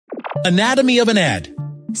Anatomy of an ad.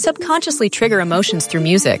 Subconsciously trigger emotions through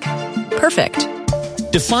music. Perfect.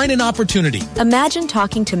 Define an opportunity. Imagine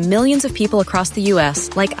talking to millions of people across the U.S.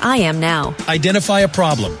 like I am now. Identify a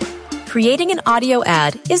problem. Creating an audio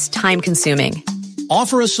ad is time-consuming.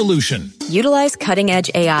 Offer a solution. Utilize cutting-edge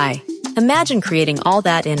AI. Imagine creating all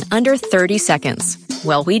that in under 30 seconds.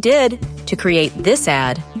 Well, we did to create this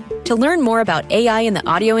ad. To learn more about AI in the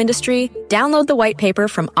audio industry, download the white paper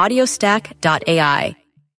from audiostack.ai.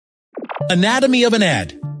 Anatomy of an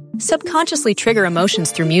ad. Subconsciously trigger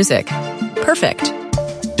emotions through music. Perfect.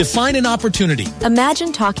 Define an opportunity.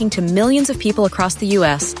 Imagine talking to millions of people across the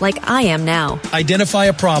U.S. like I am now. Identify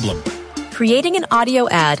a problem. Creating an audio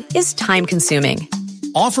ad is time-consuming.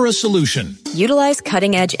 Offer a solution. Utilize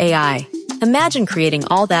cutting-edge AI. Imagine creating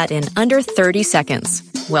all that in under 30 seconds.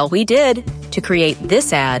 Well, we did to create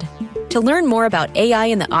this ad. To learn more about AI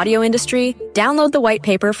in the audio industry, download the white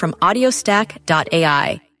paper from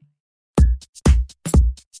audiostack.ai.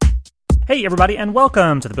 Hey, everybody, and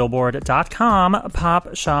welcome to the Billboard.com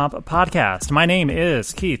Pop Shop Podcast. My name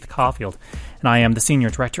is Keith Caulfield, and I am the Senior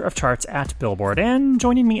Director of Charts at Billboard. And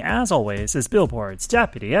joining me, as always, is Billboard's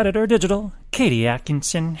Deputy Editor Digital, Katie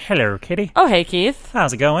Atkinson. Hello, Katie. Oh, hey, Keith.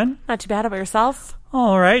 How's it going? Not too bad. About yourself?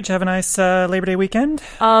 All right. Did you have a nice Labor Day weekend?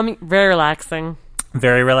 Very relaxing.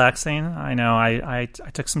 Very relaxing. I know. I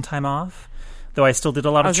took some time off. Though I still did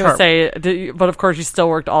a lot of chart. I was going to say, but of course you still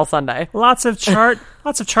worked all Sunday. Lots of chart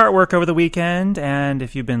work over the weekend, and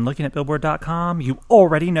if you've been looking at Billboard.com, you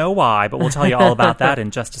already know why, but we'll tell you all about that in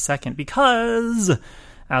just a second, because,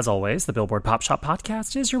 as always, the Billboard Pop Shop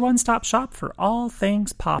Podcast is your one-stop shop for all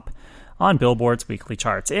things pop on Billboard's weekly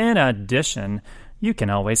charts. In addition, you can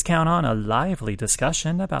always count on a lively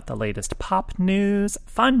discussion about the latest pop news,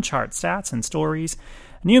 fun chart stats and stories,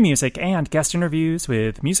 new music, and guest interviews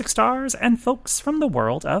with music stars and folks from the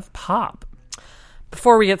world of pop.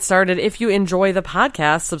 Before we get started, if you enjoy the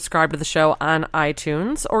podcast, subscribe to the show on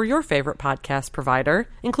iTunes or your favorite podcast provider,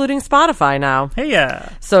 including Spotify now. Hey, yeah.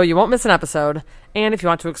 So you won't miss an episode. And if you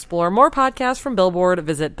want to explore more podcasts from Billboard,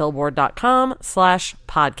 visit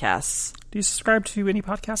billboard.com/podcasts. Do you subscribe to any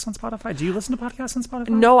podcasts on Spotify? Do you listen to podcasts on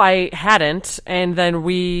Spotify? No, I hadn't. And then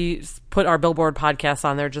we put our Billboard podcast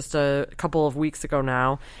on there just a couple of weeks ago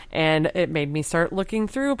now. And it made me start poking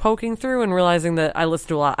through, and realizing that I listen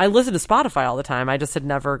to a lot. I listen to Spotify all the time. I just had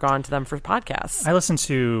never gone to them for podcasts. I listen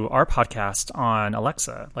to our podcast on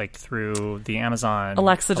Alexa, like through the Amazon.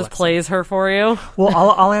 Alexa just plays her for you? Well,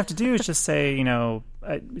 all I have to do is just say, in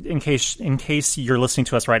case you're listening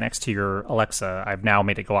to us right next to your Alexa, I've now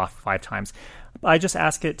made it go off 5 times. I just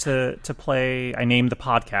ask it to play. I name the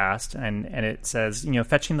podcast, and it says,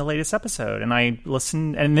 fetching the latest episode, and I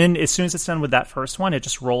listen. And then as soon as it's done with that first one, it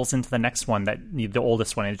just rolls into the next one, the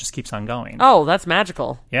oldest one, and it just keeps on going. Oh, that's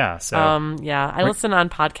magical. Yeah. So I listen on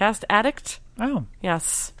Podcast Addict. Oh,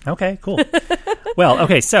 yes. Okay, cool. Well,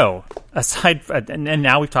 okay, so aside, and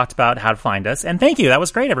now we've talked about how to find us, and thank you, that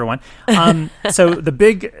was great, everyone. So the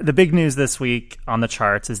big news this week on the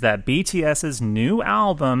charts is that BTS's new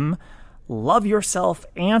album, Love Yourself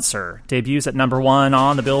Answer, debuts at number 1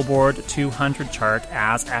 on the Billboard 200 chart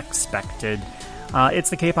as expected. It's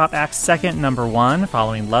the K-pop act's second number 1,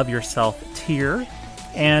 following Love Yourself Tear.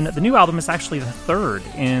 And the new album is actually the third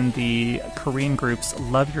in the Korean group's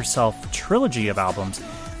Love Yourself trilogy of albums,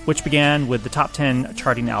 which began with the top 10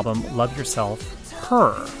 charting album Love Yourself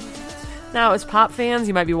Her. Now, as pop fans,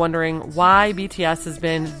 you might be wondering why BTS has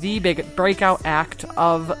been the big breakout act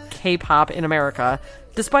of K-pop in America,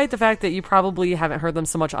 despite the fact that you probably haven't heard them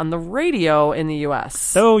so much on the radio in the U.S.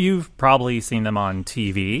 So you've probably seen them on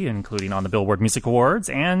TV, including on the Billboard Music Awards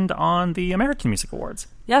and on the American Music Awards.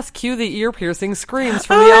 Yes, cue the ear-piercing screams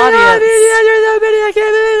from the audience. I can't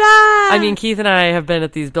believe that! I mean, Keith and I have been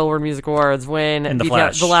at these Billboard Music Awards when the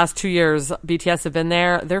last 2 years BTS have been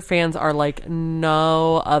there. Their fans are like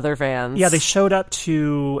no other fans. Yeah,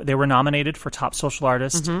 they were nominated for Top Social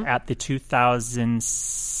Artist at the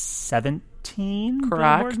 2017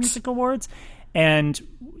 Billboard Music Awards. And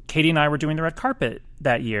Katie and I were doing the red carpet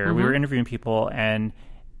that year. We were interviewing people, and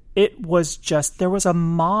it was just, there was a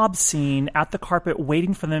mob scene at the carpet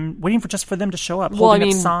waiting for them to show up, holding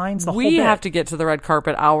up signs, the whole bit. We have to get to the red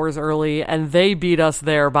carpet hours early, and they beat us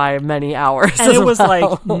there by many hours. And it was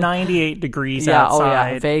like 98 degrees outside. Oh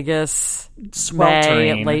yeah, Vegas,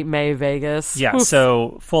 sweltering. late May Vegas. Yeah, Oof.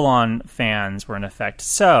 So full-on fans were in effect.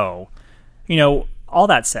 So, all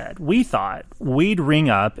that said, we thought we'd ring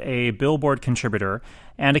up a Billboard contributor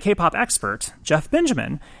and a K-pop expert, Jeff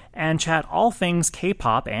Benjamin, and chat all things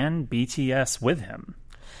K-pop and BTS with him.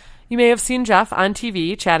 You may have seen Jeff on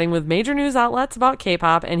TV chatting with major news outlets about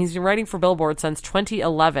K-pop, and he's been writing for Billboard since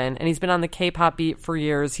 2011, and he's been on the K-pop beat for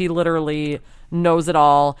years. He literally knows it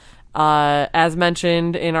all. As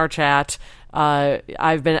mentioned in our chat,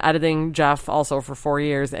 I've been editing Jeff also for 4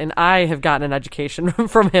 years, and I have gotten an education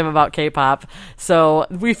from him about K-pop. So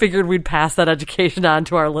we figured we'd pass that education on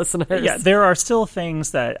to our listeners. Yeah, there are still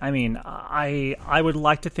things that, I mean, I would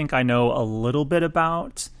like to think I know a little bit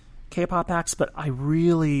about K-pop acts, but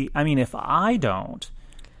if I don't,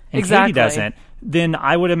 and Katie doesn't, then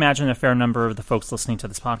I would imagine a fair number of the folks listening to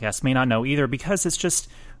this podcast may not know either, because it's just,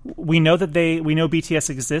 we know BTS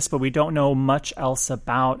exists, but we don't know much else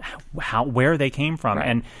about where they came from.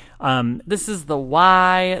 Right. And this is the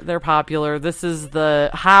why they're popular. This is the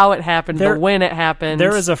how it happened, the when it happened.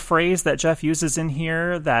 There is a phrase that Jeff uses in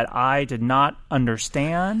here that I did not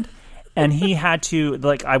understand. And he had to,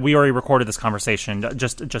 we already recorded this conversation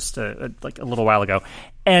just a little while ago,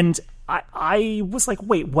 and I was like,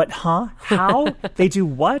 wait, what? Huh? How? They do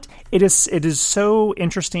what? It is so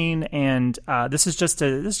interesting, and this is just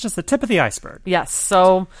the tip of the iceberg. Yes.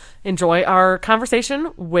 So enjoy our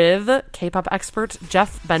conversation with K-pop expert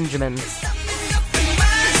Jeff Benjamin.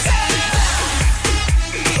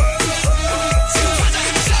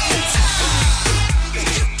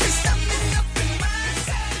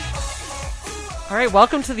 All right,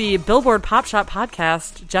 welcome to the Billboard Pop Shop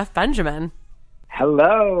podcast, Jeff Benjamin.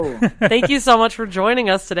 Hello. Thank you so much for joining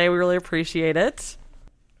us today. We really appreciate it.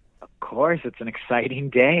 Of course, it's an exciting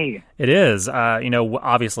day. It is.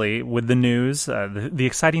 Obviously, with the news, the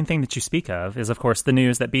exciting thing that you speak of is, of course, the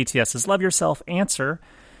news that BTS's Love Yourself Answer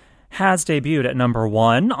has debuted at number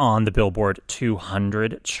 1 on the Billboard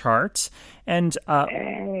 200 chart. And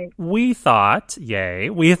we thought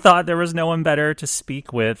there was no one better to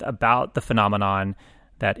speak with about the phenomenon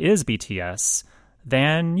that is BTS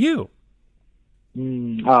than you.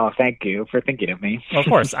 Oh, thank you for thinking of me. Of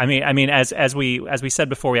course. I mean, as we said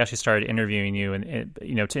before we actually started interviewing you, and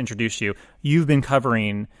to introduce you, you've been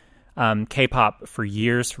covering K-pop for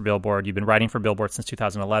years for Billboard. You've been writing for Billboard since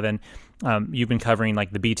 2011. You've been covering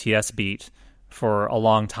the BTS beat for a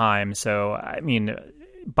long time. So, I mean,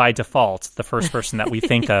 by default, the first person that we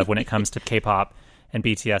think of when it comes to K-pop and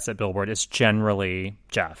BTS at Billboard is generally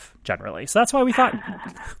Jeff. So that's why we thought,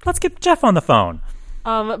 let's get Jeff on the phone.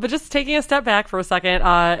 But just taking a step back for a second,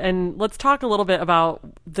 and let's talk a little bit about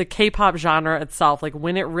the K-pop genre itself, like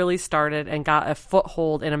when it really started and got a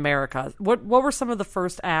foothold in America. What were some of the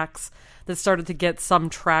first acts that started to get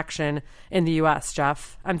some traction in the U.S.,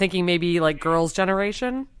 Jeff? I'm thinking maybe like Girls'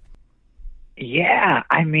 Generation. Yeah,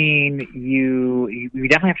 I mean, you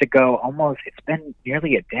definitely have to go almost, it's been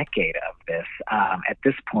nearly a decade of this. At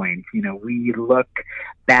this point, we look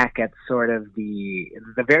back at sort of the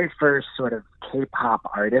very first sort of K-pop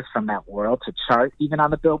artist from that world to chart, even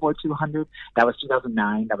on the Billboard 200. That was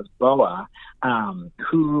 2009. That was Boa,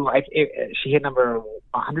 she hit number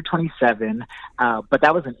 127, but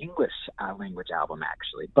that was an English language album,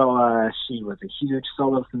 actually. Boa, she was a huge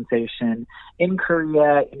solo sensation in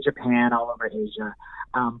Korea, in Japan, all over Asia.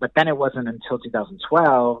 But then it wasn't until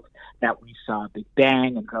 2012 that we saw Big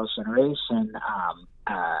Bang and Girls' Generation,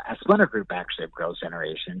 a splinter group actually of Girls'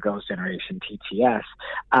 Generation TTS,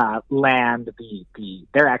 land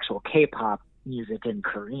their actual K-pop music in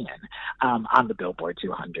Korean on the Billboard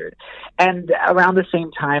 200. And around the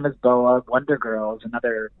same time as Boa, Wonder Girls,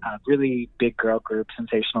 another really big girl group,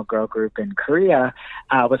 sensational girl group in Korea,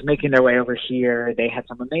 was making their way over here. They had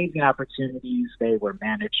some amazing opportunities. They were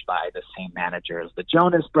managed by the same manager as the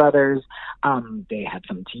Jonas Brothers. They had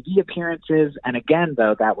some TV appearances. And again,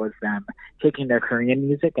 though, that was them taking their Korean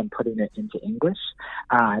music and putting it into English.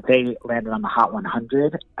 They landed on the Hot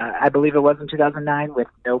 100. I believe it was in 2009 with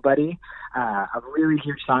Nobody. A really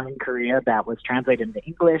huge song in Korea that was translated into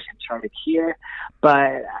English and charted here.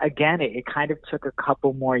 But again, it kind of took a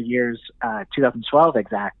couple more years, 2012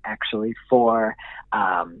 actually, for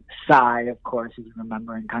Psy, of course, as you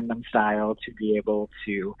remember, in Gangnam Style, to be able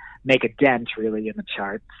to make a dent really in the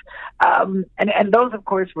charts. And those, of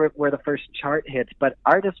course, were the first chart hits, but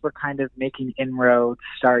artists were kind of making inroads,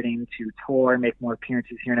 starting to tour, make more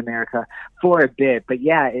appearances here in America for a bit. But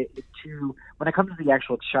yeah, when it comes to the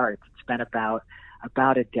actual charts, it's been about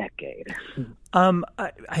a decade.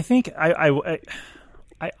 I think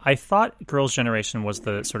I thought Girls' Generation was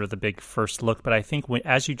the sort of the big first look, but I think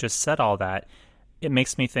as you just said all that, it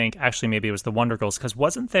makes me think actually maybe it was the Wonder Girls, because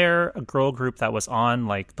wasn't there a girl group that was on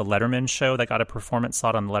like the Letterman show that got a performance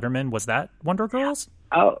slot on Letterman? Was that Wonder Girls?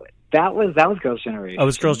 Oh, that was Girls' Generation. Oh, it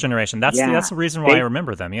was Girls' Generation. That's the reason why I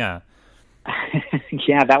remember them. Yeah.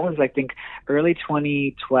 Yeah, that was, I think, early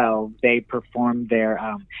 2012. They performed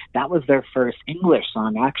that was their first English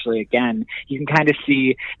song, actually. Again, you can kind of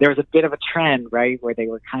see there was a bit of a trend, right, where they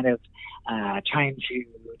were kind of trying to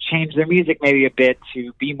change their music maybe a bit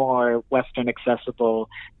to be more Western accessible,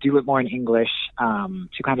 do it more in English,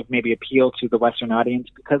 to kind of maybe appeal to the Western audience,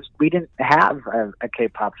 because we didn't have a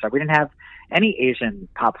K-pop star. We didn't have any Asian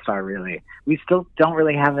pop star, really. We still don't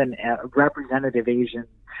really have a representative Asian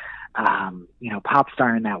pop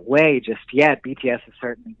star in that way just yet. BTS is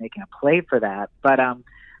certainly making a play for that. But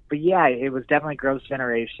yeah, it was definitely Girls'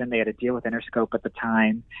 Generation. They had a deal with Interscope at the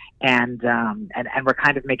time, and we're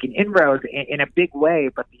kind of making inroads in a big way,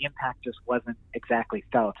 but the impact just wasn't exactly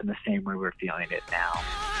felt in the same way we're feeling it now.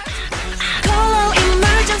 Call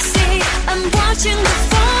emergency. I'm watching the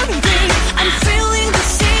phone ring. I'm feeling the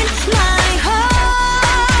scene. My heart.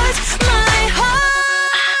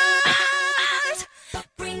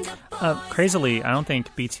 Crazily, I don't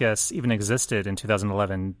think BTS even existed in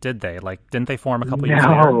 2011, did they? Like, didn't they form a couple years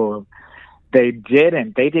later? No, they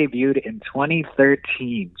didn't. They debuted in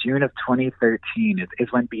 2013. June of 2013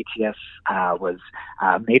 is when BTS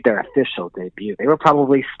made their official debut. They were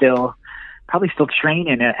probably still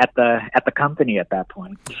training at the company at that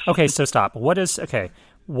point. Okay, so stop. What does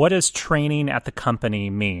training at the company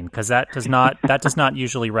mean? Because that does not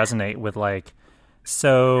usually resonate with, like,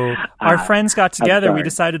 so our friends got together, we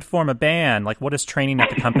decided to form a band. Like, what does training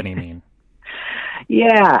at the company mean?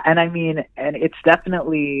 Yeah, and I mean, and it's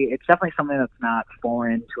definitely something that's not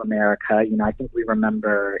foreign to America. You know, I think we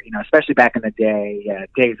remember, especially back in the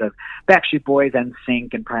days of Backstreet Boys and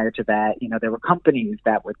NSYNC, and prior to that, there were companies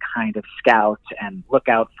that would kind of scout and look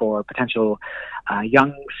out for potential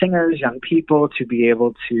young singers, young people to be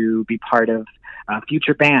able to be part of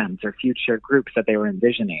future bands or future groups that they were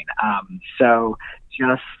envisioning. So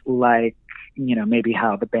just like, maybe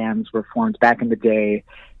how the bands were formed back in the day,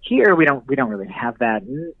 here we don't really have that.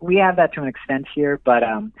 We have that to an extent here, but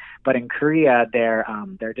in Korea there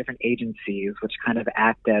are different agencies which kind of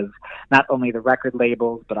act as not only the record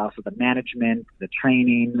labels but also the management, the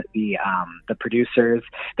training, the producers.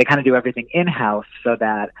 They kind of do everything in-house, so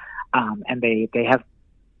that and they have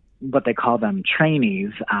what they call them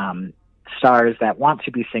trainees, stars that want to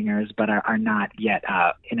be singers but are not yet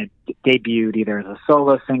debuted either as a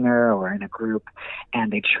solo singer or in a group,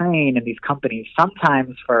 and they train in these companies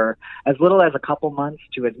sometimes for as little as a couple months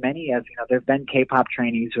to as many as, there have been K-pop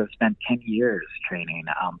trainees who have spent 10 years training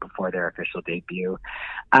before their official debut.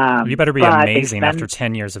 You better be amazing after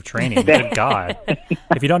 10 years of training. Good God.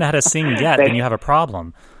 If you don't know how to sing yet, then you have a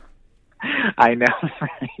problem. I know,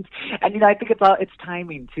 right? And I think it's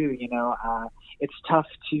timing too. It's tough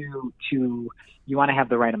to you want to have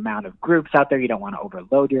the right amount of groups out there. You don't want to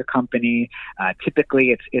overload your company.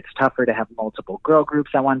 Typically, it's tougher to have multiple girl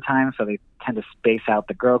groups at one time, so they tend to space out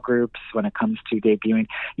the girl groups when it comes to debuting.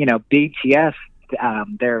 BTS,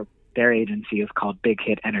 their agency is called Big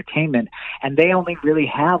Hit Entertainment, and they only really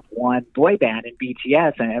have one boy band in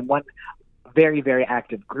BTS and one very, very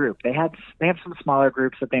active group. They have some smaller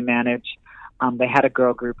groups that they manage. They had a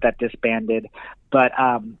girl group that disbanded, but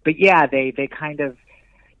yeah, they kind of,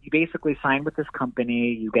 you basically sign with this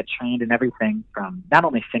company. You get trained in everything from not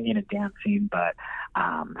only singing and dancing, but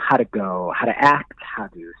how to act, how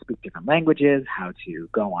to speak different languages, how to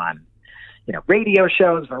go on, radio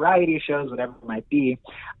shows, variety shows, whatever it might be,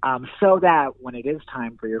 so that when it is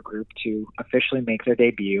time for your group to officially make their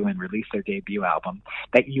debut and release their debut album,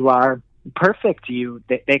 that you are perfect.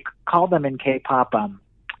 They call them in K-pop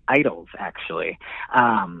idols, actually.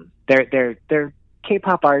 They're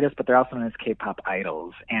K-pop artists, but they're also known as K-pop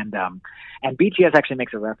idols. And BTS actually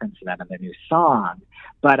makes a reference to that in their new song.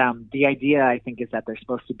 But the idea, I think, is that they're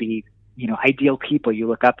supposed to be, ideal people you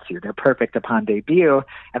look up to. They're perfect upon debut,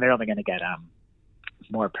 and they're only going to get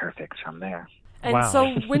more perfect from there. And wow. So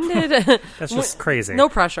when did that's just crazy? No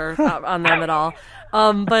pressure on them at all.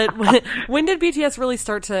 But when did BTS really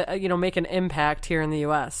start to make an impact here in the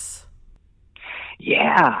U.S.?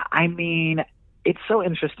 Yeah, I mean, it's so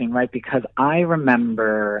interesting, right? Because I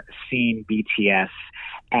remember seeing BTS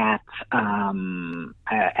at KCON.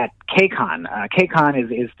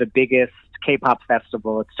 KCON is the biggest K-pop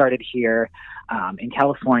festival. It started here in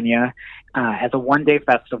California as a one-day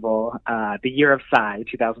festival, the Year of Psy,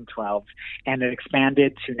 2012, and it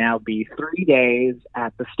expanded to now be 3 days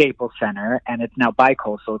at the Staples Center, and it's now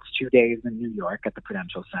bi-coastal. It's 2 days in New York at the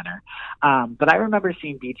Prudential Center. But I remember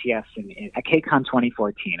seeing BTS at KCON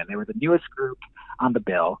 2014, and they were the newest group on the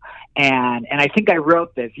bill. And I think I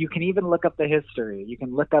wrote this. You can even look up the history. You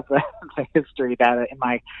can look up the history that in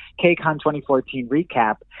my KCON 2014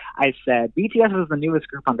 recap, I said BTS was the newest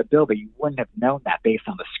group on the bill, but you wouldn't have known that based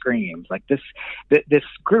on the screams. Like this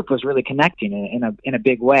group was really connecting in a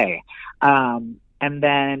big way. And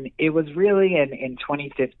then it was really in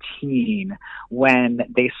 2015 when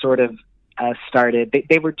they sort of started.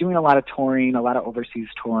 They were doing a lot of touring, a lot of overseas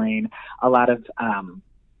touring, a lot of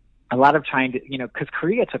trying to, because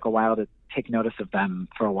Korea took a while to take notice of them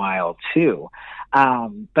for a while too.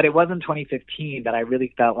 But it was in 2015 that I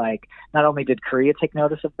really felt like not only did Korea take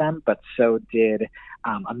notice of them, but so did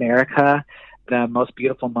America. The Most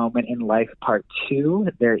Beautiful Moment in Life Part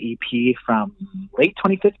 2, their EP from late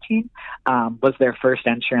 2015, was their first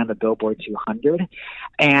entry on the Billboard 200.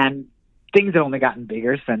 And things have only gotten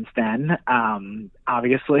bigger since then,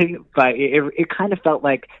 obviously, but it kind of felt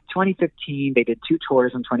like 2015, they did 2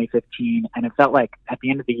 tours in 2015, and it felt like at the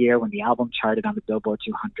end of the year when the album charted on the Billboard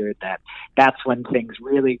 200, that's when things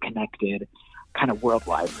really connected kind of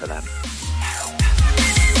worldwide for them.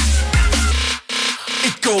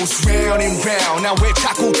 It goes round and round. 나 왜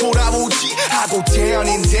자꾸 돌아오지? 하고 down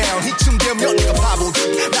and down. 이쯤 되면 내가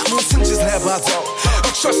바보지. 나 무슨 짓을 해봐도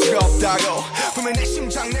어쩔 수가 없다고. 보면 내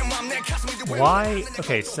심장, 내 맘, 내 가슴이. Why?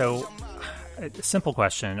 Okay, so a simple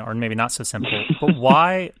question, or maybe not so simple, but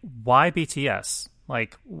why BTS?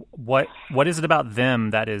 Like, what is it about them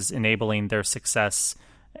that is enabling their success,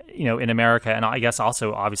 in America, and I guess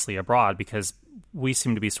also obviously abroad, because we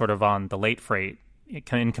seem to be sort of on the late freight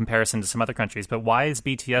in comparison to some other countries. But why is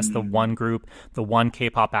BTS the one group, the one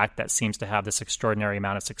K-pop act that seems to have this extraordinary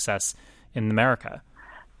amount of success in America?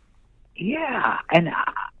 Yeah, and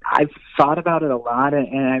I've thought about it a lot, and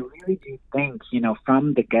I really do think,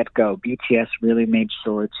 from the get-go, BTS really made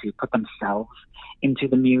sure to put themselves into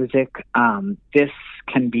the music. This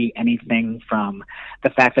can be anything from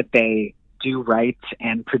the fact that they do write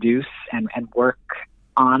and produce and work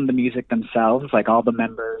on the music themselves. Like, all the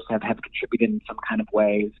members have contributed in some kind of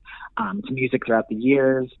ways to music throughout the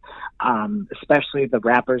years, especially the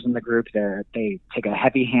rappers in the group. They take a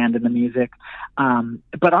heavy hand in the music,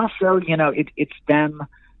 but also it's them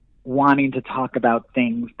wanting to talk about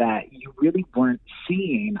things that you really weren't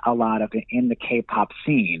seeing a lot of in the K-pop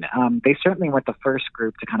scene. They certainly weren't the first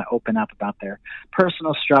group to kind of open up about their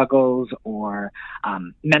personal struggles or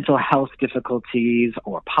mental health difficulties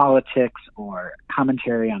or politics or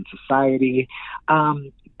commentary on society.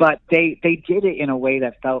 But they did it in a way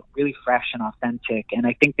that felt really fresh and authentic. And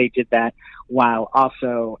I think they did that while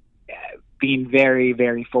also being very,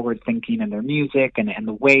 very forward-thinking in their music and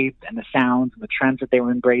the waves and the sounds and the trends that they were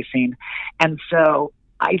embracing. And so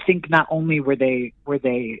I think not only were they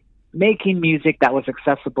making music that was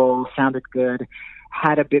accessible, sounded good,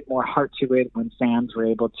 had a bit more heart to it when fans were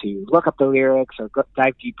able to look up the lyrics or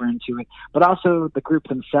dive deeper into it, but also the group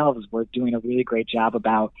themselves were doing a really great job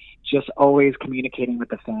about just always communicating with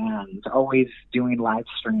the fans, always doing live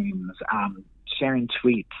streams, sharing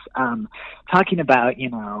tweets, talking about,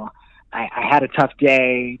 I had a tough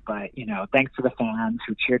day, but, thanks to the fans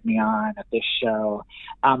who cheered me on at this show.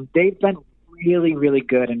 They've been really, really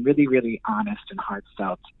good and really, really honest and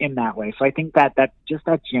heartfelt in that way. So I think that just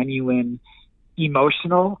that genuine,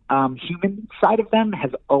 emotional, human side of them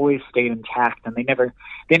has always stayed intact, and they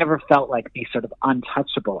never felt like the sort of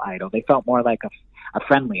untouchable idol. They felt more like a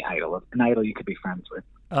friendly idol, an idol you could be friends with.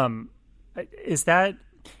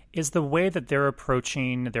 Is the way that they're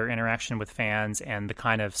approaching their interaction with fans and the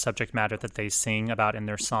kind of subject matter that they sing about in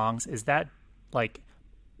their songs, is that like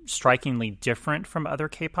strikingly different from other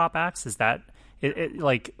K-pop acts? Is that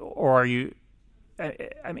or are you?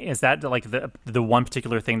 I mean, is that like the one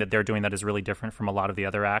particular thing that they're doing that is really different from a lot of the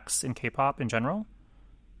other acts in K-pop in general?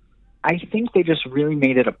 I think they just really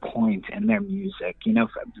made it a point in their music.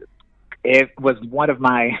 It was one of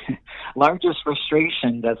my largest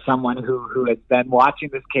frustrations as someone who has been watching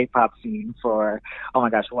this K-pop scene for,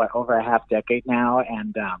 over a half decade now,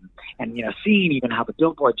 and seeing even how the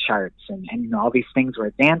Billboard charts and all these things were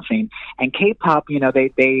advancing. And K-pop,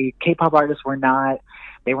 K-pop artists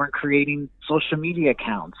weren't creating social media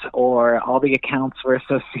accounts, or all the accounts were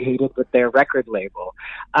associated with their record label.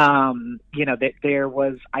 There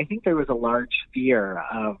was a large fear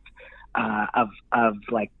of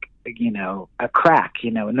a crack,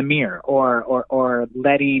 in the mirror, or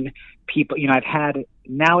letting people,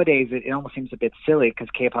 nowadays it almost seems a bit silly because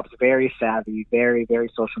K-pop is very savvy, very,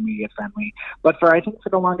 very social media friendly. But I think for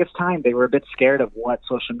the longest time, they were a bit scared of what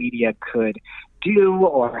social media could do,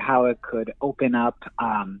 or how it could open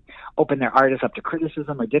their artists up to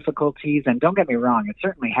criticism or difficulties. And don't get me wrong, it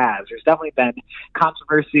certainly has. There's definitely been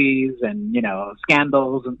controversies and,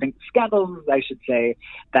 scandals and things. Scandals, I should say,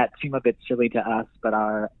 that seem a bit silly to us, but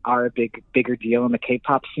are a bigger deal in the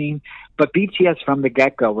K-pop scene. But BTS from the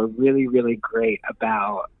get-go were really, really great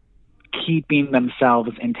about keeping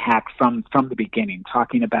themselves intact from the beginning,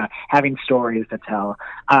 talking about having stories to tell.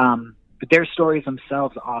 But their stories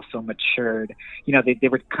themselves also matured. They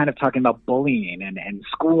were kind of talking about bullying and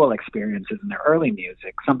school experiences in their early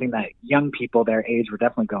music, something that young people their age were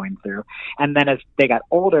definitely going through. And then as they got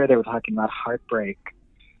older, they were talking about heartbreak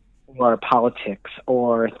or politics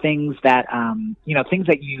or things that, things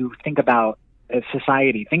that you think about as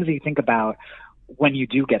society, things that you think about when you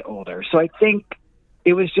do get older. So I think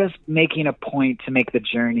it was just making a point to make the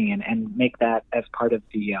journey and make that as part of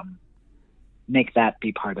the make that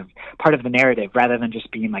be part of the narrative rather than just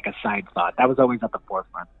being like a side thought. That was always at the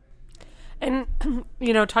forefront. And,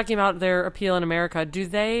 talking about their appeal in America, do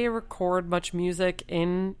they record much music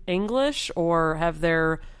in English, or have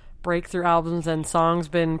their breakthrough albums and songs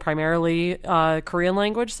been primarily Korean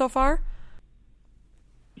language so far?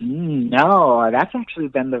 No, that's actually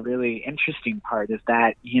been the really interesting part, is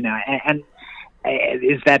that,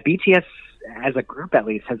 is that BTS as a group at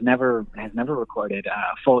least has never recorded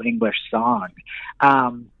a full English song.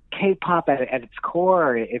 K-pop at its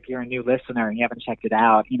core, if you're a new listener and you haven't checked it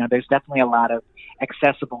out, there's definitely a lot of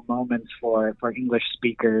accessible moments for English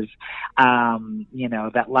speakers.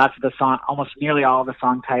 That lots of the song, almost nearly all the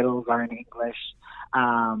song titles are in English.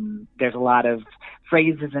 There's a lot of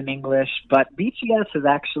phrases in English, but BTS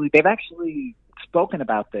they've actually spoken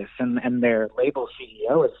about this, and their label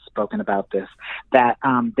CEO has spoken about this, that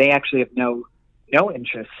they actually have no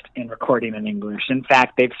interest in recording in English. In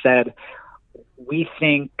fact, they've said, we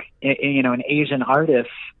think, an Asian artist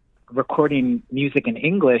recording music in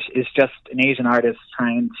English is just an Asian artist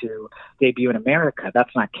trying to debut in America.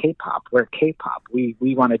 That's not K-pop. We're K-pop. We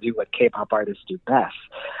want to do what K-pop artists do best.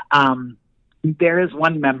 There is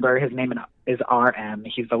one member, his name is RM.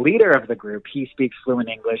 He's the leader of the group. He speaks fluent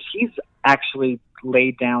English. He's actually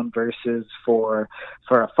laid down verses for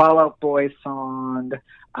a Fall Out Boy song,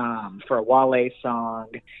 for a Wale song,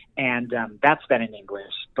 and that's been in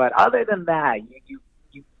English. But other than that,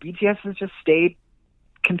 BTS has just stayed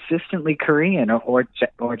consistently Korean or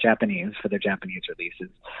Japanese for their Japanese releases.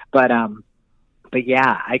 But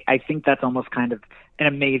yeah, I think that's almost kind of an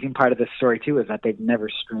amazing part of this story too, is that they've never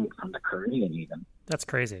strayed from the Korean even. That's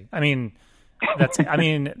crazy.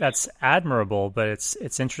 That's admirable, but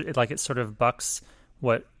it's interesting. Like, it sort of bucks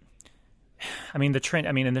what. The trend.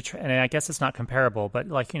 And I guess it's not comparable, but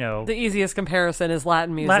the easiest comparison is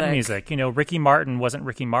Latin music. Latin music. Ricky Martin wasn't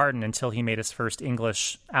Ricky Martin until he made his first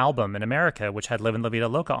English album in America, which had "Livin' La Vida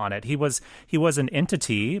Loca" on it. He was an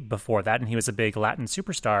entity before that, and he was a big Latin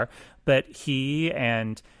superstar. But he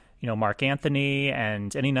and Mark Anthony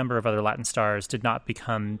and any number of other Latin stars did not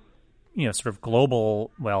become sort of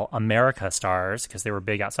global, America stars, because they were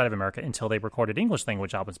big outside of America until they recorded English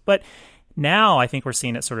language albums. But now I think we're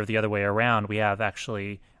seeing it sort of the other way around. We have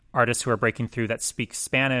actually artists who are breaking through that speak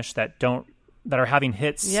Spanish that are having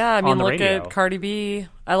hits. Yeah, on the radio. Look at Cardi B.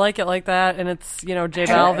 I like it like that, and it's J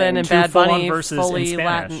Balvin and Bad Bunny fully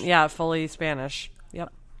Latin, fully Spanish.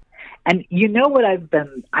 Yep. And what I've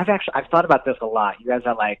thought about this a lot. You guys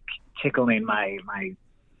are like tickling my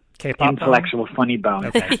K-pop intellectual funny bone.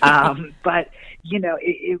 Okay. But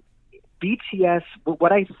BTS,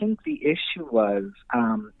 what I think the issue was,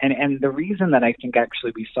 and the reason that I think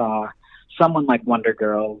actually we saw someone like Wonder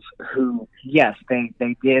Girls, who, yes, they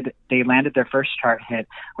landed their first chart hit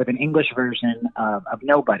with an English version of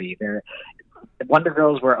Nobody. Wonder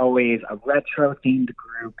Girls were always a retro-themed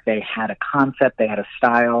group. They had a concept, they had a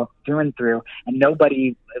style through and through, and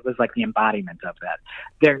Nobody was like the embodiment of that.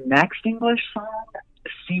 Their next English song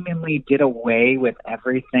seemingly did away with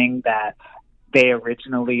everything that they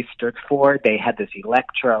originally stood for. They had this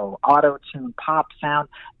electro, auto-tune, pop sound.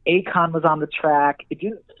 Akon was on the track. It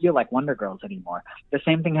didn't feel like Wonder Girls anymore. The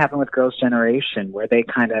same thing happened with Girls' Generation, where they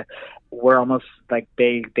kind of were almost like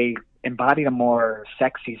they embodied a more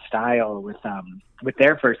sexy style with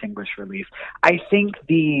their first English release. I think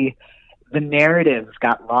the narratives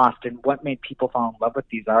got lost, and what made people fall in love with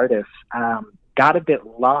these artists got a bit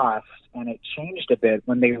lost, and it changed a bit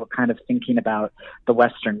when they were kind of thinking about the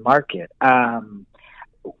Western market.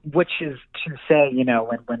 Which is to say,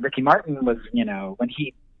 when Ricky Martin was, when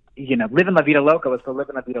he, Livin' La Vida Loca was for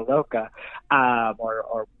Livin' La Vida Loca,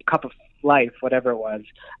 or Cup of Life, whatever it was.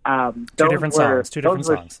 Two different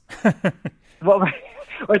songs. Well,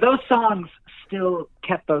 or those songs still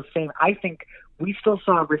kept those same. I think we still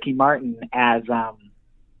saw Ricky Martin as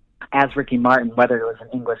Ricky Martin, whether it was in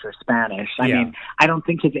English or Spanish. I mean, I don't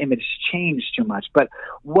think his image changed too much, but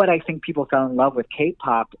what I think people fell in love with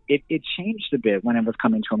K-pop, it changed a bit when it was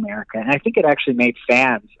coming to America, and I think it actually made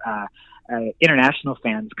fans, international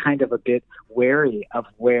fans, kind of a bit wary of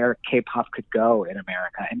where K-pop could go in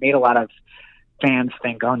America. It made a lot of fans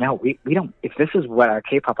think, oh no, we don't, if this is what our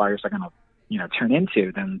K-pop artists are going to, turn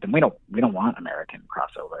into, then we don't want American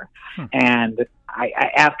crossover. And I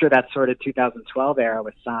after that sort of 2012 era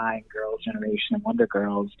with Psy and Girls' Generation and Wonder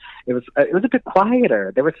Girls, it was a bit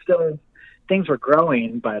quieter. There were still, things were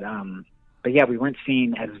growing, but yeah, we weren't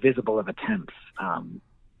seeing as visible of attempts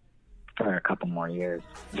for a couple more years.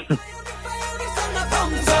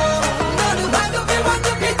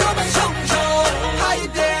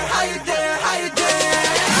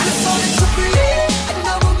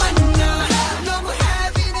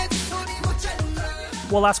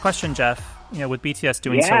 Well, last question, Jeff. With BTS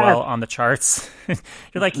doing so well on the charts,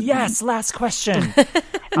 you're like, yes, last question.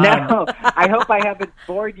 No, I hope I haven't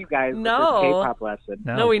bored you guys with this No. K-pop lesson.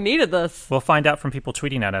 No, we needed this. We'll find out from people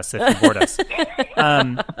tweeting at us if you bored us. With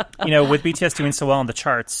BTS doing so well on the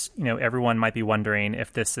charts, everyone might be wondering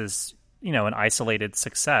if this is, an isolated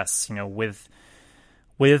success, with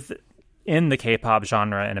in the K-pop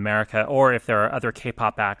genre in America, or if there are other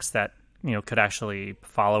K-pop acts that could actually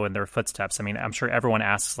follow in their footsteps. I mean, I'm sure everyone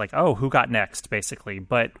asks like, oh, who got next, basically.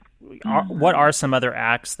 But what are some other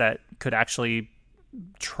acts that could actually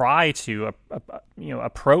try to,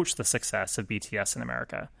 approach the success of BTS in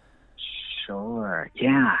America? Sure.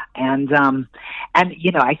 Yeah. And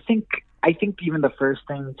I think even the first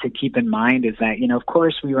thing to keep in mind is that, of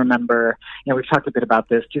course we remember, we've talked a bit about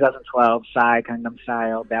this, 2012, Psy, Gangnam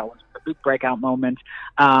Style, that was a big breakout moment.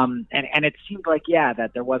 And it seemed like,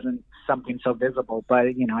 that there wasn't something so visible, but,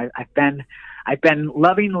 I've been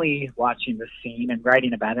lovingly watching the scene and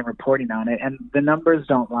writing about it and reporting on it, and the numbers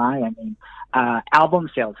don't lie. I mean, album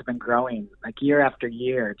sales have been growing like year after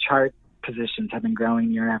year, chart positions have been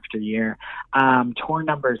growing year after year. Tour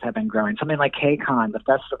numbers have been growing. Something like KCON, the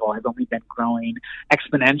festival, has only been growing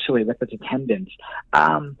exponentially with its attendance.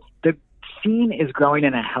 The scene is growing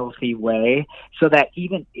in a healthy way, so that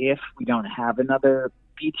even if we don't have another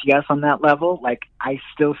BTS on that level, like I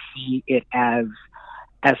still see it as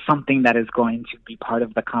something that is going to be part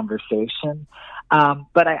of the conversation.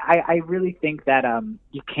 But I really think that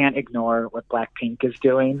you can't ignore what Blackpink is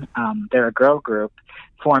doing. They're a girl group,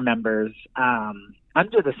 4 members,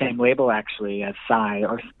 under the same label actually as Psy,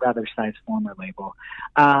 or rather Psy's former label.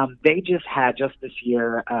 They just had this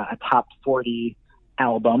year a top 40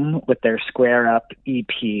 album with their Square Up EP.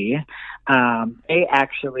 They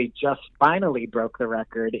actually just finally broke the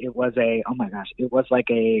record. It was like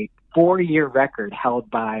a 4-year record held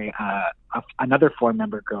by another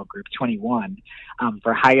 4-member girl group, 21,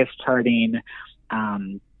 for highest charting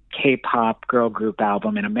K-pop girl group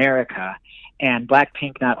album in America. And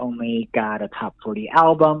Blackpink not only got a top 40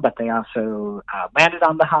 album, but they also landed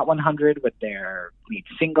on the Hot 100 with their lead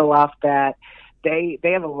single off that. They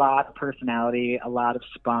have a lot of personality, a lot of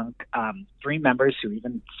spunk. 3 members who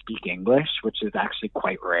even speak English, which is actually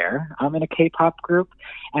quite rare in a K-pop group.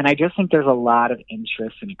 And I just think there's a lot of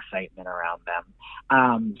interest and excitement around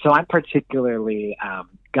them. So I'm particularly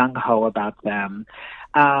gung-ho about them.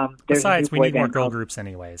 Besides, we need more girl groups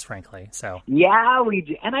anyways, frankly. So yeah, we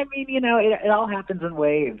do. And I mean, it all happens in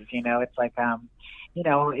waves. It's like,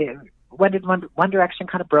 when did One Direction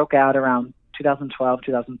kind of broke out around 2012,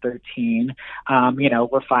 2013.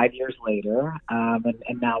 We're 5 years later, and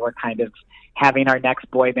now we're kind of having our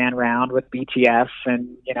next boy band round with BTS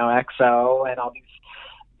and, EXO and all these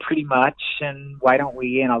Pretty Much and Why Don't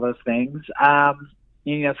We and all those things. So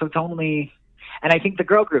it's only, and I think the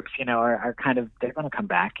girl groups, are kind of, they're going to come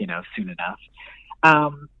back, soon enough.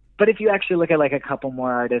 But if you actually look at like a couple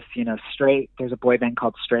more artists, there's a boy band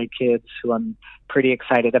called Stray Kids who I'm pretty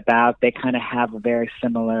excited about. They kind of have a very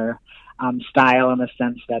similar style in the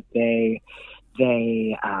sense that they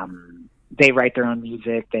write their own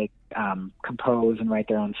music, they compose and write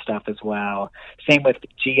their own stuff as well. Same with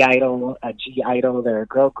G Idol. They're a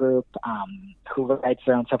girl group who writes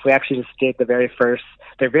their own stuff. We actually just did their very first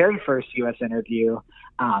U.S. interview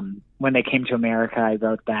when they came to America. I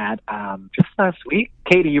wrote that just last week.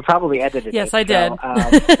 Katie, you probably edited it. Yes, I did.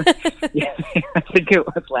 Yeah, I think it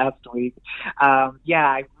was last week.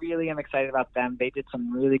 I really am excited about them. They did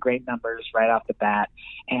some really great numbers right off the bat,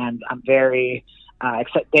 and I'm very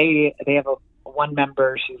excited. They have one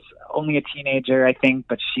member. She's only a teenager, I think,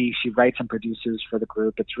 but she writes and produces for the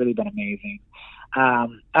group. It's really been amazing.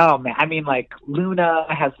 Oh man, I mean, like Luna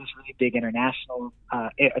has this really big international a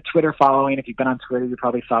Twitter following. If you've been on Twitter, you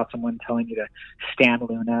probably saw someone telling you to stan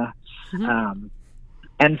Luna.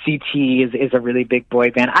 NCT is a really big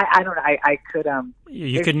boy band. I don't know. I could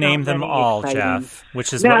You could name them all, exciting... Jeff,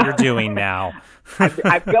 which is what you're doing now.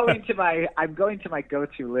 I'm going to my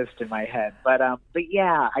go-to list in my head, but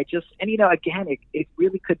yeah, I just, and again, it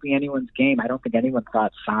really could be anyone's game. I don't think anyone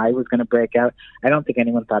thought Psy was going to break out. I don't think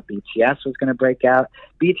anyone thought BTS was going to break out.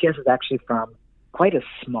 BTS is actually from quite a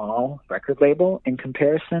small record label in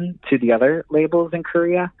comparison to the other labels in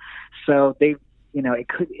Korea, so they.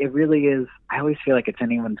 It really is. I always feel like it's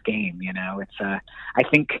anyone's game. It's, I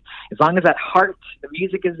think as long as that heart, the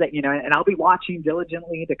music is that, and I'll be watching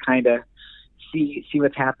diligently to kind of see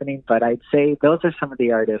what's happening. But I'd say those are some of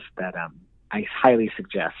the artists that, I highly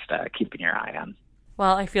suggest, keeping your eye on.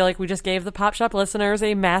 Well, I feel like we just gave the Pop Shop listeners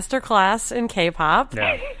a masterclass in K-pop.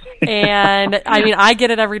 Yeah. And I mean, I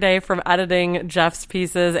get it every day from editing Jeff's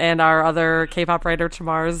pieces and our other K-pop writer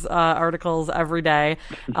Tamar's articles every day.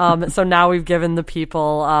 So now we've given the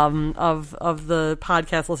people of the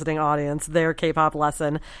podcast listening audience their K-pop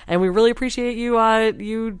lesson, and we really appreciate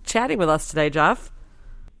you chatting with us today, Jeff.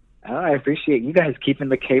 Oh, I appreciate you guys keeping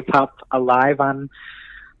the K-pop alive on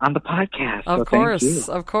the podcast. Of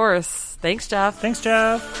course. Thanks, Jeff. Thanks,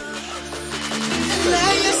 Jeff.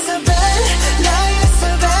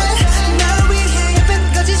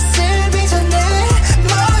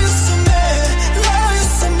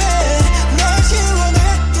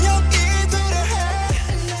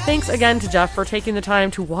 Thanks again to Jeff for taking the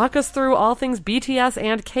time to walk us through all things BTS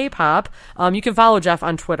and K-pop. You can follow Jeff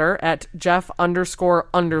on Twitter at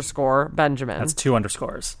Jeff__Benjamin. That's 2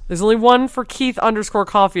 underscores. There's only one for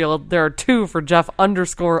Keith_Caulfield. There are 2 for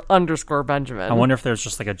Jeff__Benjamin. I wonder if there's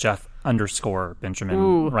just like a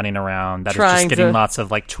Jeff_Benjamin running around that is Trying just getting to- lots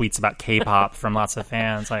of like tweets about K-pop from lots of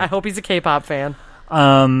fans. Like, I hope he's a K-pop fan.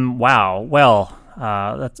 Wow. Well,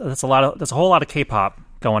 that's a lot of that's a whole lot of K-pop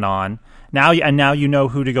going on now. And now you know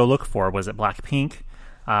who to go look for. Was it Blackpink,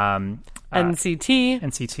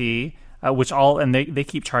 NCT, which all and they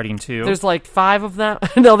keep charting too. There's like 5 of them.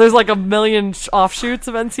 No, there's like a million offshoots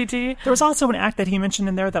of NCT. There was also an act that he mentioned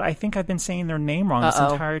in there that I think I've been saying their name wrong this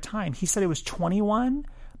entire time. He said it was 21,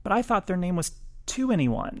 but I thought their name was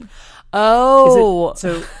 2NE1. Oh,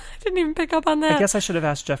 So I didn't even pick up on that. I guess I should have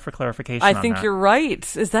asked Jeff for clarification. I on think that. you're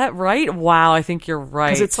right. Is that right? Wow, I think you're right.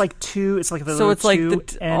 Because it's like 2. It's like the So it's like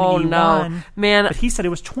oh no, man. But he said it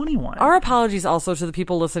was 21. Our apologies also to the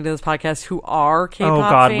people listening to this podcast who are K-pop Oh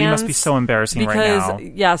God, fans. we must be so embarrassing right now.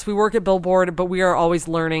 Because yes, we work at Billboard, but we are always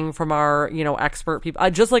learning from our expert people.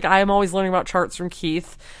 Just like I am always learning about charts from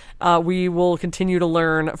Keith. We will continue to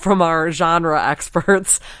learn from our genre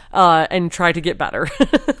experts and try to get better.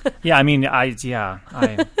 Yeah, I mean,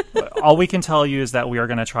 all we can tell you is that we are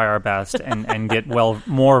going to try our best and get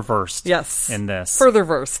more versed. Yes, in this further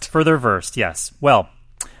versed. Yes. Well,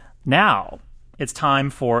 now it's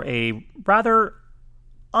time for a rather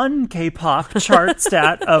un-K-pop chart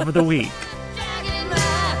stat of the week.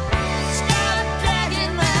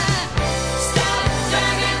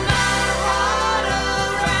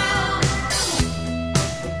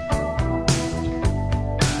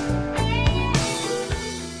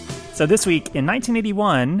 So this week, in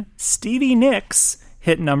 1981, Stevie Nicks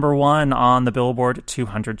hit number 1 on the Billboard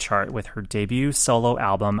 200 chart with her debut solo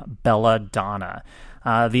album, Belladonna.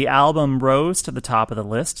 The album rose to the top of the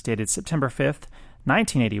list, dated September 5th,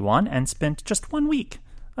 1981, and spent just 1 week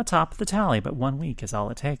atop the tally, but 1 week is all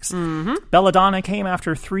it takes. Belladonna came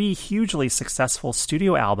after 3 hugely successful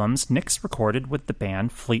studio albums Nicks recorded with the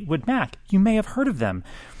band Fleetwood Mac. You may have heard of them.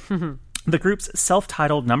 The group's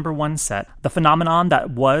self-titled number 1 set, the phenomenon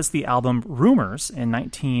that was the album Rumors in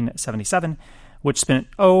 1977, which spent,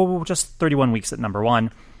 just 31 weeks at number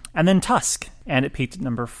 1, and then Tusk, and it peaked at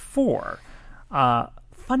number 4.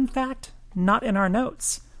 Fun fact, not in our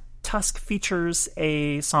notes. Tusk features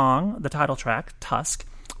a song, the title track, Tusk,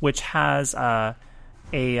 which has a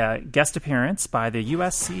guest appearance by the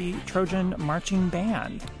USC Trojan Marching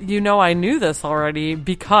Band. I knew this already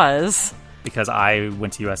because I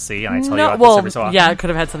went to USC and I tell you about this every so often. Yeah, it could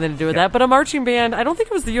have had something to do with that. But a marching band, I don't think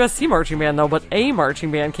it was the USC marching band though, but a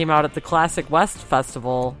marching band came out at the Classic West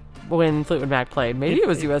Festival when Fleetwood Mac played. Maybe it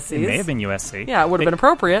was USC's. It may have been USC. Yeah, it would have been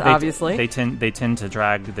appropriate, obviously. They tend to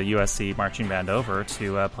drag the USC marching band over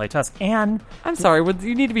to play Tusk. And I'm sorry, would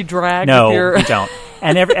you need to be dragged? No, with you don't.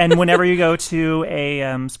 And whenever you go to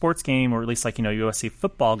a sports game, or at least USC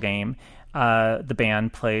football game, the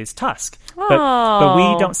band plays Tusk. But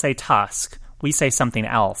we don't say Tusk. We say something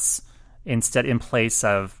else instead in place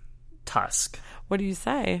of Tusk. What do you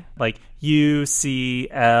say? Like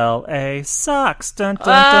UCLA sucks. Dun, dun,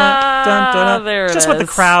 dun, dun, dun, dun. There it Just what the is.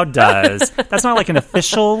 crowd does. That's not like an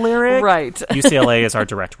official lyric. Right. UCLA is our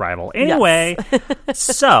direct rival. Anyway,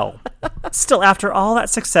 so still after all that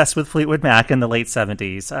success with Fleetwood Mac in the late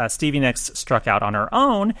 70s, Stevie Nicks struck out on her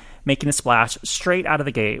own, making a splash straight out of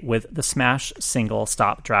the gate with the smash single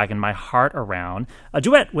Stop Dragging My Heart Around, a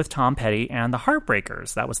duet with Tom Petty and the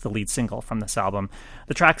Heartbreakers. That was the lead single from this album.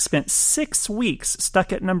 The track spent 6 weeks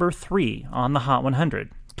stuck at number 3 on the Hot 100.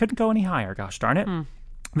 Couldn't go any higher, gosh darn it.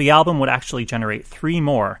 The album would actually generate 3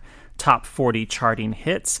 more top 40 charting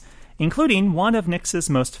hits, including one of Nicks's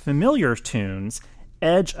most familiar tunes,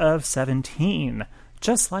 Edge of 17,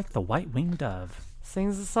 just like the White-Winged Dove.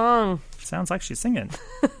 Sings the song. Sounds like she's singing.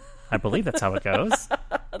 I believe that's how it goes.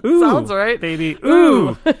 Ooh, Sounds right. baby.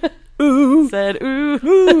 Ooh. Ooh. Said ooh.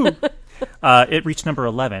 Ooh. It reached number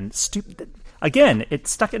 11. Again, it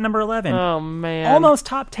stuck at number 11. Oh, man. Almost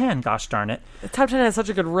top 10, gosh darn it. The top 10 has such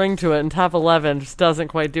a good ring to it, and top 11 just doesn't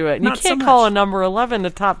quite do it. And Not you can't so call much. a number 11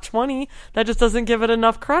 a top 20. That just doesn't give it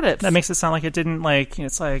enough credit. That makes it sound like it didn't, like,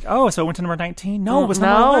 it's like, oh, so it went to number 19? No, it was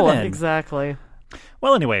number 11. Exactly.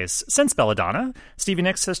 Well, anyways, since Belladonna, Stevie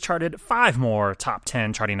Nicks has charted 5 more top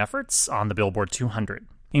 10 charting efforts on the Billboard 200,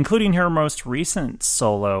 including her most recent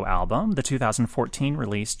solo album, the 2014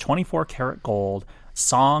 release 24 Karat Gold,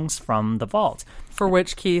 Songs from the Vault. For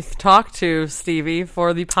which Keith talked to Stevie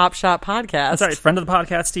for the Pop Shop podcast. That's right, friend of the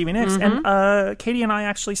podcast, Stevie Nicks. And Katie and I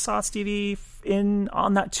actually saw Stevie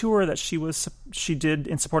on that tour that she did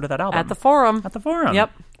in support of that album. At the Forum. At the Forum.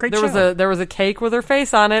 Yep. Great there show. There was a cake with her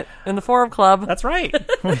face on it in the Forum Club. That's right.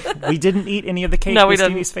 We didn't eat any of the cake No, we with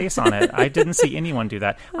didn't. Stevie's face on it. I didn't see anyone do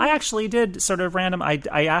that. I actually did sort of random. I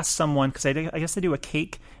asked someone, because I guess they do a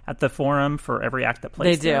cake at the Forum for every act that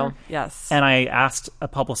plays They do, there. yes. And I asked a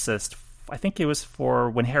publicist, I think it was for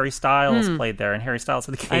when Harry Styles played there, and Harry Styles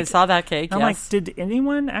had the cake. I saw that cake, And yes. I'm like, did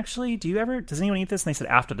anyone actually, does anyone eat this? And they said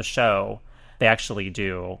after the show, they actually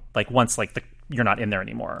do, like once you're not in there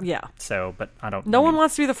anymore. Yeah. So, but I don't No one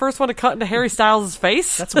wants to be the first one to cut into Harry Styles'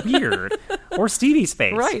 face. That's weird. Or Stevie's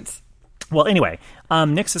face. right. Well, anyway,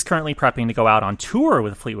 Nicks is currently prepping to go out on tour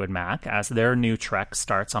with Fleetwood Mac as their new trek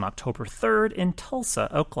starts on October 3rd in Tulsa,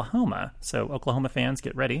 Oklahoma. So, Oklahoma fans,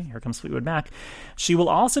 get ready. Here comes Fleetwood Mac. She will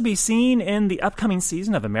also be seen in the upcoming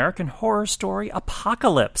season of American Horror Story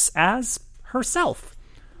Apocalypse as herself.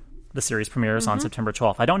 The series premieres on September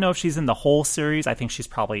 12th. I don't know if she's in the whole series. I think she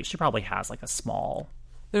probably has like a small...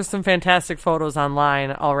 There's some fantastic photos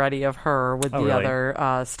online already of her with the really?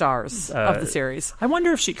 other stars of the series. I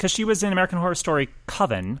wonder if because she was in American Horror Story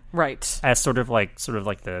Coven, Right. as sort of like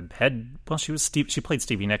the head. Well, she played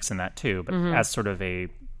Stevie Nicks in that too, but as sort of a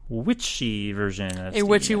witchy version of Stevie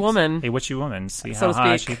witchy Nicks. woman. A witchy woman. See So how to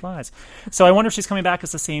high speak. she flies. So I wonder if she's coming back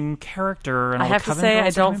as the same character. And I all the have to Coven say, I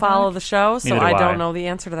girls are don't coming follow back? the show, so Neither do I I. don't know the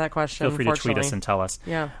answer to that question. Feel free to tweet unfortunately. us and tell us.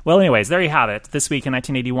 Yeah. Well, anyways, there you have it. This week in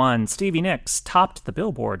 1981, Stevie Nicks topped the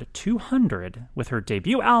Billboard 200 with her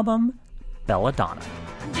debut album, Belladonna.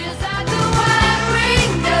 Just like the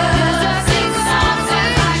White-Winged Dove, sing songs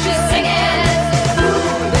as she's singing.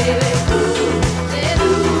 Ooh, baby, ooh, yeah,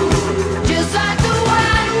 ooh. Just like the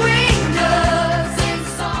White-Winged Dove, sing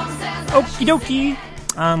songs as Okie dokie.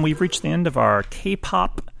 We've reached the end of our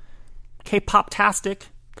K-pop-tastic,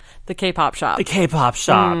 The K-pop shop. the K-pop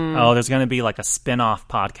shop. Oh, there's going to be like a spin-off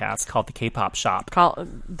podcast called the K-pop shop.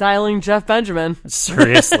 Dialing Jeff Benjamin.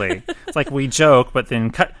 Seriously. It's like we joke, but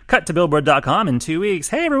then cut to Billboard.com in 2 weeks.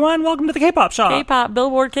 Hey, everyone, welcome to the K-pop shop. K-pop,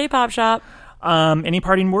 Billboard K-pop shop. Any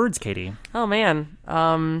parting words, Katie? Oh, man.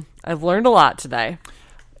 I've learned a lot today.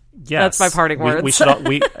 Yes. That's my parting words.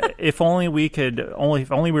 If only we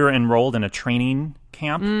were enrolled in a training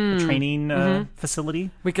camp, a training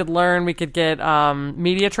facility. We could learn. We could get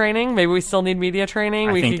media training. Maybe we still need media training.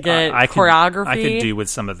 I We think could get I choreography. I could do with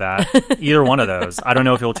some of that. Either one of those. I don't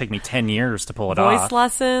know if it will take me 10 years to pull it voice off.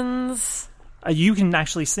 lessons. You can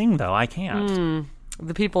actually sing, though. I can't.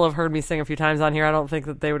 The people have heard me sing a few times on here. I don't think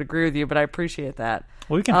that they would agree with you, but I appreciate that.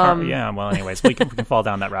 Well, we can. Well, anyways, we can fall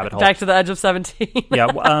down that rabbit hole. Back to the Edge of 17. Yeah.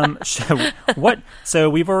 So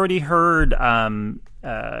we've already heard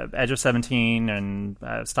Edge of 17 and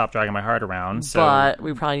Stop Dragging My Heart Around. So But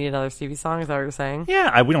we probably need another Stevie song. Is that what you're saying?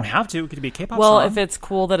 yeah, we don't have to. It could be a K-pop Well, song. if it's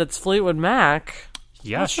cool that it's Fleetwood Mac,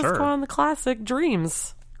 yeah, let's sure, just go on the classic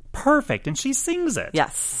Dreams. perfect, and she sings it.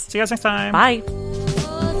 Yes. See you guys next time. Bye.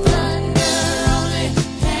 thunder only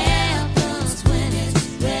happens when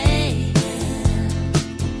it's raining.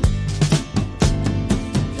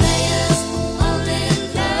 Players only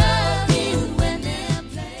love you when they're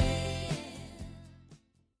playing.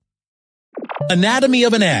 Anatomy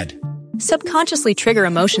of an ad. Subconsciously trigger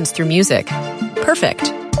emotions through music.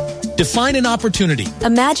 Perfect. Define an opportunity.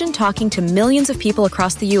 Imagine talking to millions of people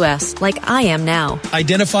across the U.S. like I am now.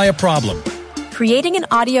 Identify a problem. Creating an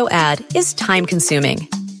audio ad is time-consuming.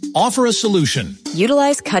 Offer a solution.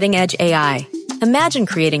 Utilize cutting-edge AI. Imagine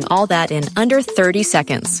creating all that in under 30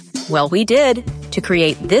 seconds. Well, we did to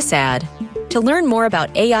create this ad. To learn more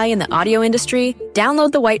about AI in the audio industry,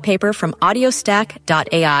 download the white paper from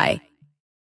audiostack.ai.